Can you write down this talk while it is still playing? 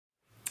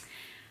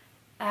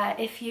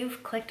If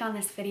you've clicked on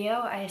this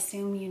video, I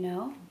assume you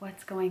know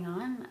what's going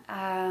on,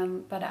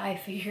 but I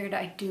figured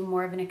I'd do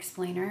more of an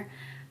explainer.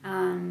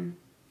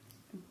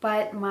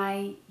 But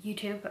my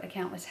YouTube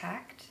account was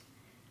hacked.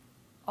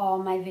 All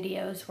my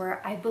videos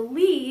were, I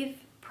believe,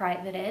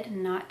 privated,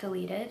 not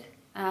deleted.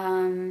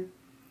 And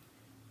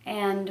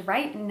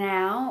right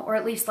now, or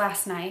at least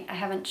last night, I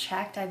haven't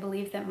checked, I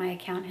believe that my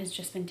account has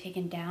just been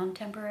taken down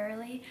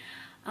temporarily.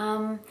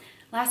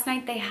 Last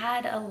night they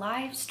had a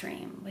live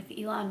stream with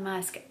Elon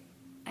Musk.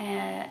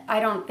 I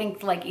don't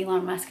think like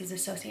Elon Musk is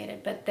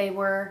associated, but they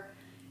were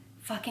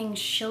fucking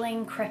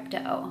shilling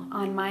crypto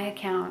on my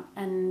account,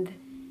 and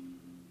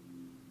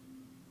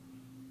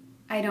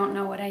I don't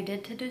know what I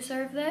did to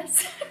deserve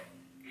this.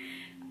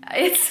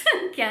 It's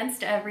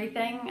against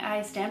everything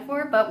I stand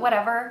for, but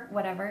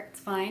whatever, it's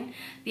fine.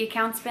 The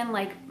account's been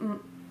like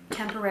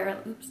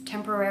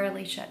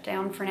temporarily shut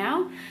down for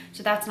now,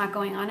 so that's not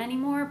going on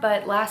anymore.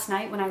 But last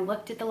night when I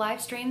looked at the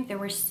live stream, there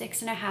were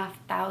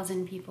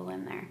 6,500 people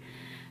in there,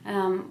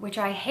 which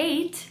I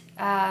hate,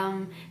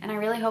 and I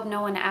really hope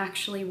no one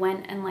actually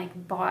went and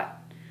like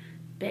bought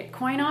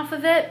Bitcoin off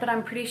of it, but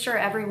I'm pretty sure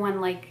everyone,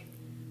 like,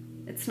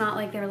 it's not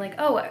like they were like,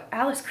 oh,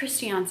 Alice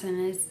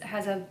Christiansen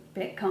has a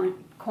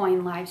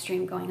Bitcoin live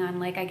stream going on,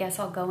 like I guess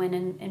I'll go in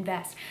and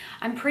invest.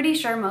 I'm pretty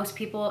sure most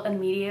people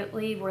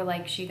immediately were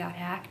like, she got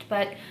hacked.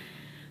 But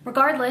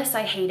regardless,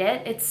 I hate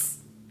it. It's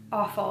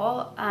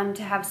awful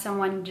to have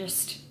someone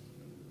just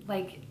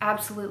like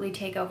absolutely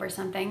take over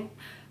something.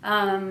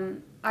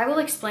 I will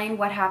explain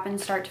what happened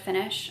start to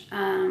finish,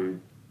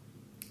 in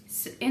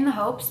the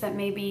hopes that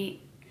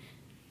maybe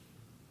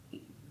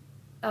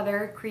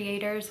other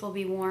creators will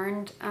be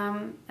warned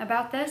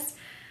about this,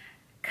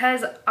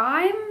 because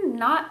I'm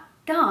not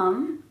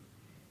dumb,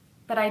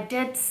 but I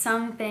did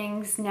some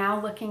things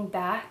now looking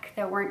back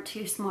that weren't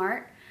too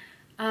smart.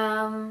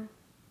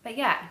 But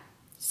yeah,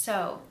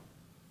 so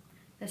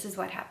this is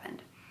what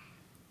happened.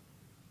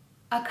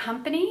 A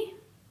company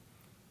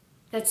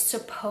that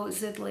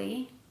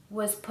supposedly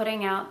was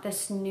putting out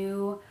this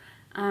new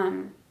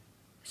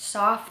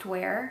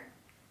software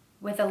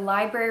with a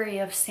library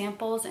of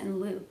samples and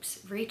loops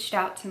reached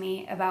out to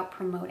me about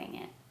promoting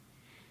it.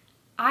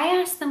 I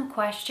asked them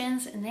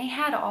questions and they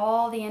had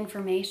all the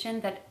information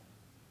that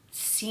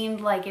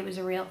seemed like it was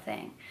a real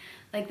thing.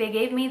 Like they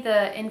gave me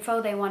the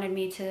info they wanted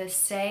me to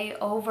say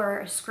over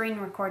a screen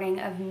recording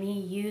of me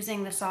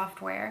using the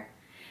software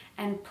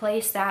and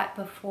place that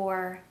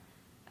before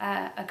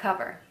a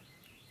cover.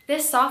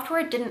 This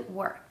software didn't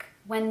work.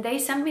 When they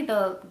sent me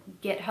the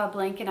GitHub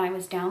link and I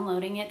was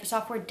downloading it, the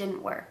software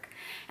didn't work.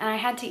 And I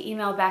had to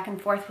email back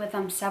and forth with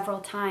them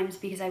several times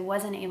because I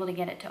wasn't able to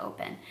get it to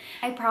open.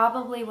 I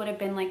probably would have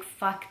been like,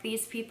 fuck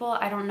these people.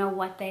 I don't know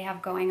what they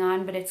have going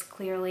on, but it's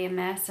clearly a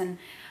mess and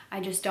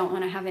I just don't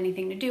want to have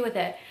anything to do with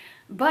it.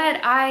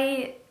 But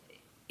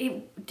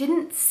it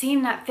didn't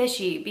seem that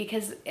fishy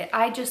because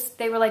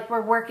they were like,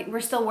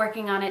 we're still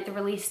working on it. The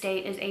release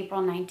date is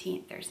April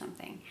 19th or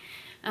something.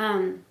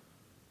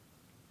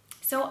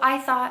 So I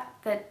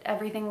thought that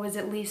everything was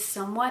at least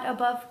somewhat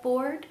above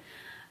board.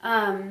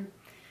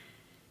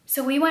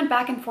 So we went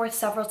back and forth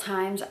several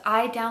times.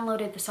 I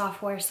downloaded the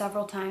software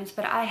several times,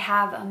 but I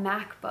have a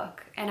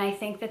MacBook and I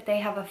think that they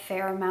have a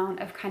fair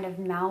amount of kind of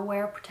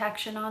malware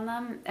protection on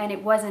them, and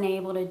it wasn't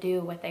able to do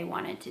what they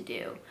wanted to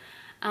do.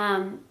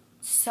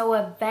 So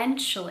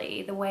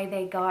eventually the way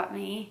they got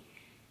me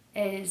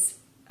is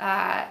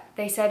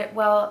they said,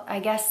 well, I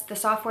guess the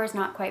software is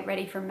not quite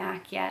ready for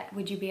Mac yet.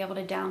 Would you be able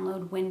to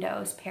download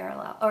Windows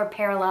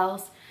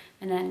Parallels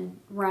and then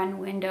run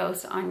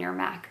Windows on your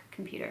Mac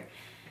computer?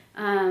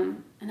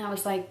 And I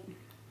was like,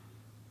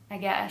 I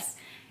guess.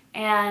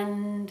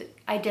 And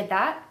I did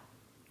that.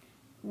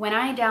 When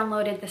I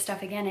downloaded the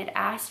stuff again, it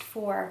asked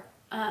for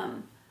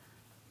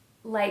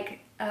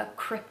like a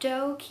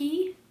crypto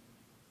key,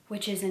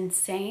 which is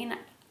insane.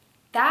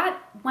 That,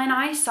 when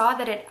I saw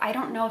that I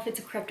don't know if it's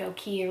a crypto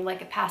key or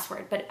like a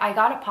password, but I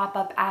got a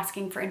pop-up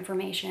asking for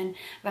information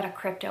about a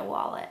crypto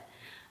wallet.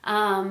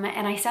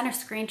 And I sent a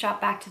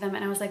screenshot back to them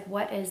and I was like,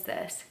 what is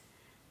this?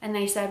 And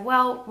they said,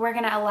 well, we're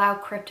gonna allow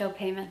crypto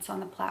payments on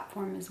the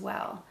platform as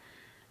well.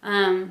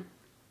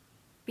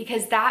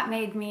 Because that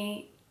made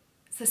me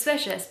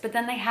suspicious, but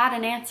then they had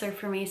an answer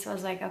for me, so I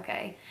was like,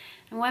 okay.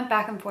 And went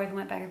back and forth.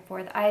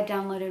 I had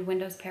downloaded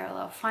Windows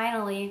Parallel.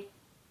 Finally,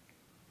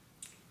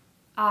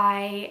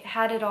 I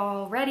had it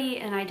all ready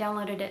and I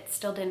downloaded it,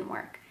 still didn't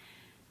work.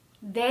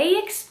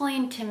 They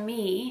explained to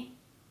me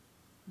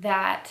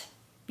that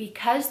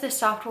because the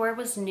software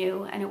was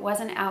new and it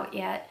wasn't out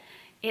yet,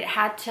 it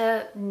had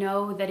to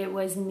know that it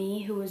was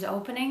me who was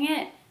opening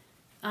it,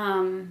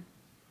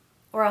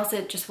 or else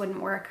it just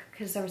wouldn't work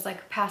because there was like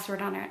a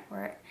password on it.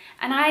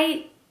 And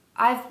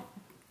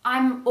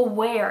I'm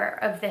aware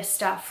of this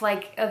stuff,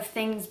 like of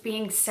things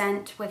being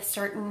sent with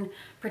certain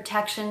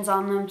protections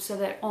on them so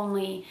that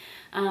only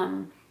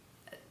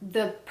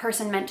the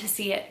person meant to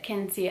see it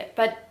can see it.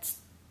 But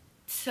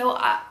so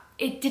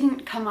it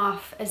didn't come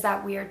off as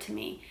that weird to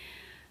me.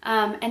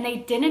 And they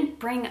didn't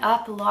bring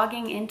up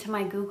logging into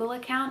my Google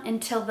account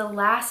until the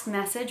last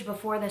message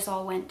before this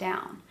all went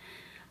down.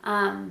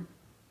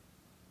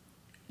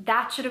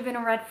 That should have been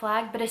a red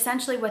flag, but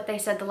essentially what they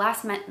said, the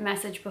last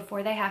message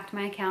before they hacked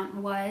my account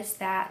was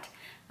that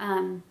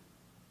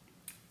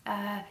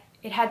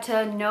it had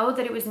to know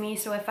that it was me,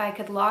 so if I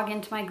could log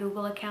into my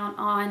Google account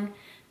on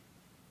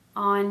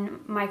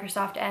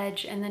Microsoft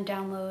Edge and then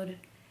download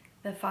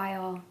the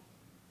file,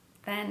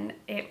 then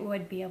it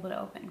would be able to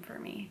open for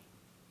me.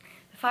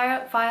 The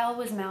file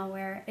was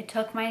malware. It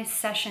took my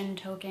session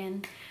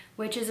token,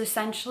 which is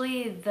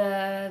essentially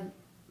the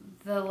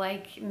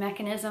like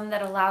mechanism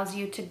that allows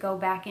you to go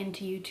back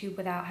into YouTube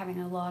without having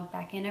to log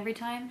back in every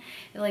time.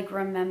 It like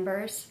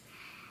remembers.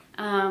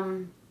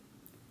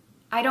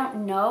 I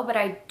don't know, but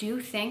I do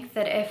think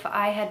that if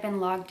I had been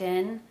logged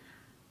in,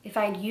 if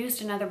I'd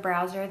used another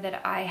browser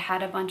that I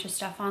had a bunch of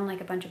stuff on, like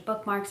a bunch of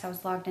bookmarks, I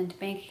was logged into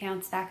bank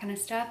accounts, that kind of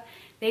stuff,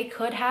 they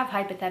could have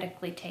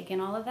hypothetically taken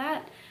all of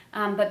that.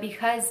 But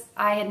because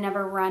I had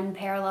never run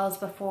Parallels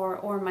before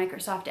or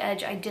Microsoft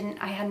Edge,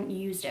 I hadn't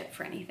used it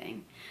for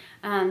anything.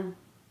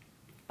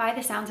 By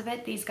the sounds of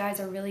it, these guys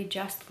are really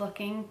just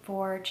looking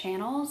for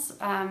channels.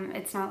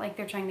 It's not like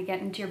they're trying to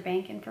get into your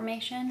bank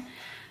information.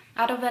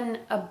 Out of an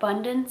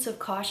abundance of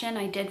caution,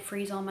 I did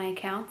freeze all my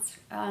accounts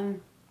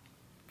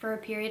for a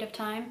period of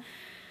time.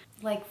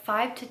 Like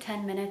 5 to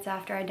 10 minutes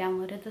after I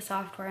downloaded the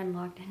software and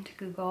logged into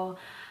Google,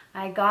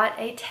 I got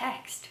a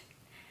text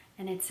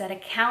and it said,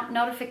 account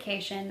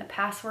notification, the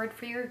password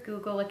for your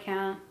Google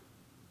account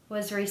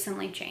was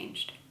recently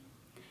changed.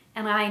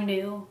 And I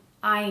knew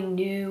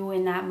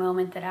in that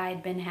moment that I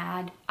had been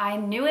had. I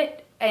knew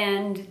it,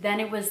 and then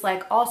it was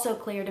like also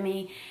clear to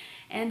me.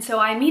 And so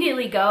I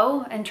immediately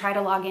go and try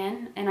to log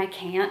in, and I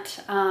can't.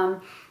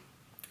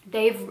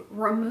 They've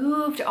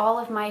removed all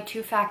of my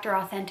two-factor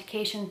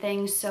authentication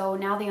things, so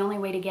now the only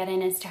way to get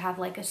in is to have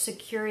like a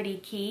security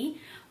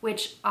key,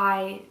 which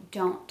I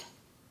don't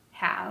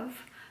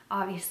have.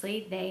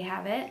 Obviously, they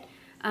have it.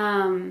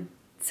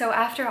 So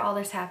after all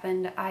this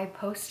happened, I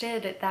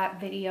posted that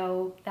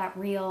video, that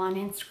reel on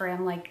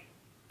Instagram. Like,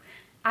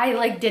 I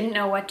like didn't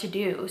know what to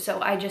do,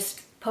 so I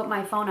just put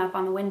my phone up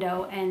on the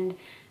window and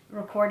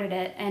recorded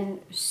it,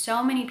 and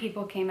so many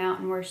people came out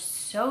and were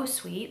so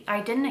sweet. I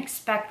didn't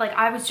expect, like,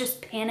 I was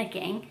just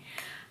panicking,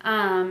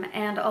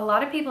 and a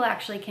lot of people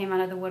actually came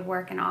out of the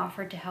woodwork and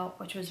offered to help,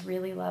 which was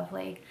really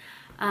lovely.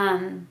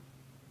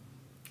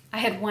 I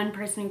had one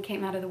person who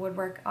came out of the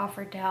woodwork,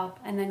 offered to help,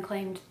 and then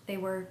claimed they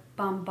were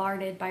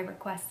bombarded by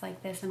requests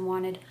like this and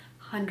wanted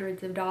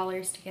hundreds of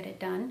dollars to get it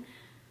done.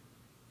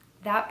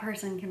 That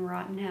person can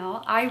rot in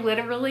hell. I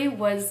literally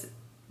was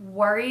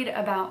worried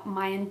about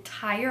my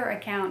entire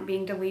account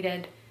being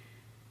deleted,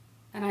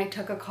 and I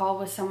took a call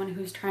with someone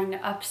who's trying to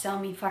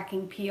upsell me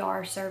fucking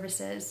PR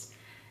services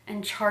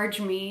and charge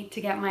me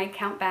to get my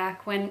account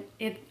back when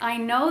I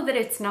know that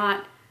it's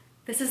not,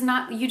 this is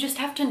not, you just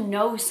have to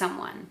know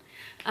someone.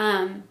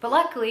 But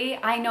luckily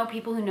I know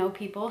people who know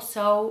people,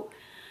 so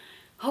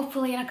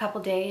hopefully in a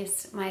couple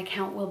days my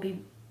account will be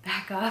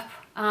back up.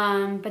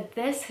 But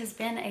this has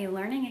been a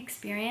learning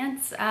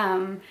experience.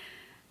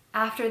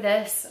 After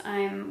this,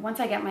 once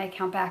I get my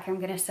account back, I'm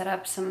gonna set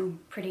up some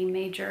pretty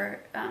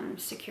major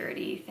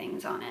security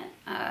things on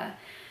it,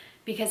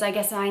 because I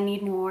guess I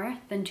need more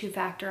than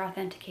two-factor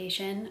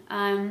authentication.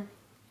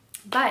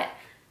 But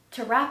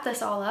to wrap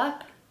this all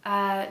up,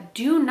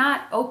 do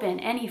not open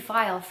any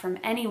file from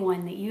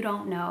anyone that you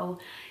don't know,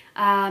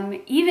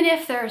 even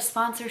if they're a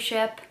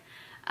sponsorship.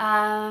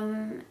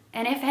 And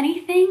if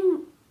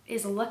anything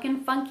is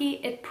looking funky,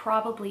 it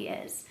probably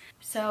is.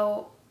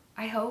 So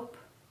I hope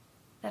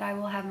that I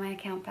will have my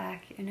account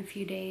back in a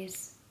few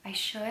days. I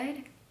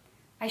should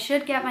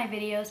get my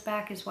videos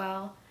back as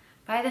well.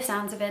 By the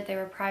sounds of it, they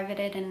were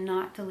privated and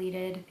not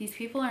deleted. These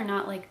people are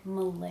not like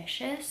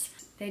malicious.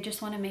 They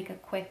just want to make a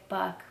quick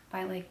buck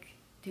by like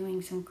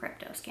doing some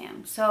crypto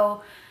scams.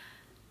 So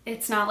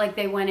it's not like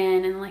they went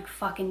in and like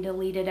fucking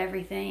deleted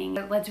everything.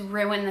 Let's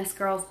ruin this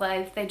girl's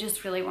life. They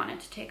just really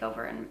wanted to take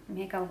over and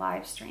make a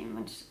live stream,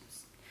 which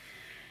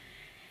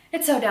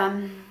it's so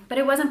dumb. But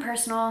it wasn't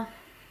personal.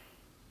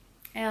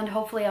 And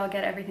hopefully I'll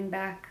get everything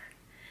back.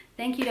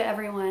 Thank you to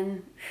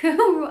everyone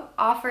who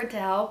offered to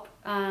help.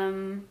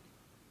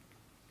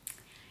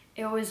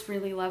 It was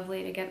really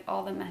lovely to get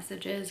all the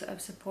messages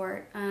of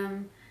support.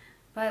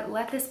 But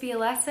let this be a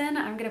lesson.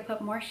 I'm gonna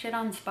put more shit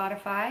on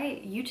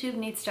Spotify. YouTube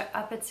needs to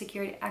up its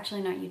security.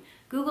 Actually, not you.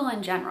 Google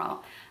in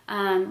general.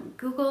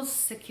 Google's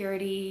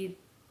security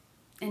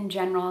in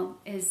general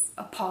is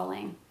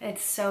appalling.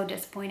 It's so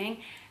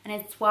disappointing. And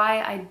it's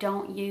why I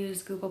don't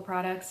use Google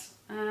products.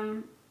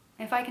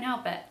 If I can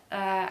help it.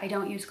 I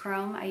don't use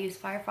Chrome, I use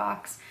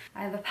Firefox.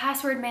 I have a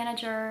password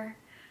manager.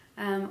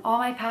 All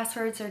my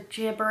passwords are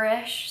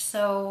gibberish,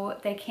 so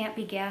they can't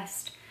be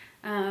guessed.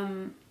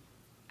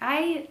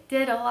 I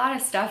did a lot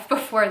of stuff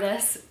before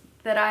this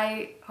that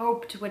I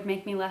hoped would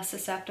make me less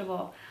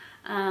susceptible.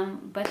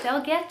 But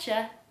they'll get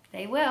you,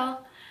 they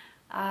will.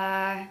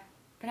 But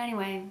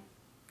anyway,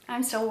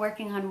 I'm still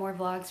working on more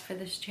vlogs for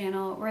this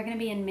channel. We're gonna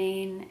be in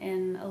Maine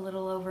in a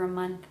little over a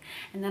month,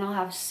 and then I'll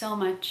have so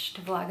much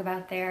to vlog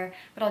about there,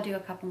 but I'll do a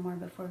couple more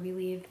before we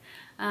leave.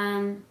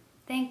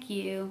 Thank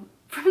you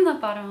from the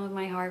bottom of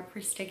my heart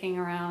for sticking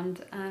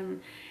around,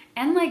 and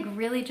like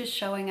really just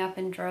showing up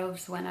in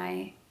droves when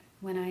I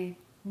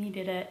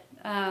needed it.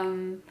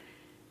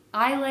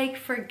 I like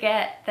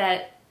forget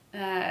that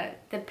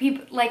the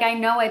people, like, I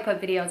know I put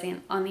videos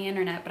on the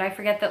internet, but I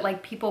forget that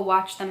like people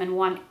watch them and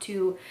want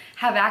to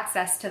have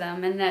access to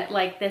them, and that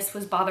like this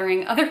was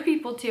bothering other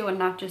people too and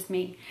not just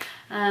me.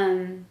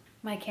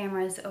 My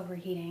camera is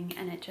overheating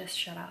and it just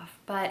shut off,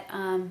 but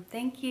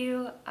thank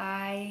you.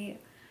 I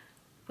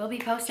will be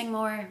posting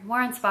more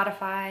on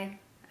Spotify,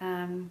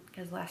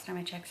 because last time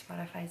I checked,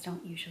 Spotify's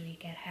don't usually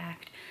get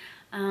hacked.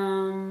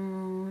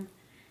 And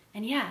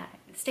yeah,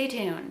 stay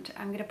tuned.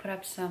 I'm gonna put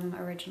up some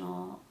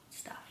original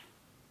stuff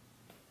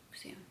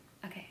soon.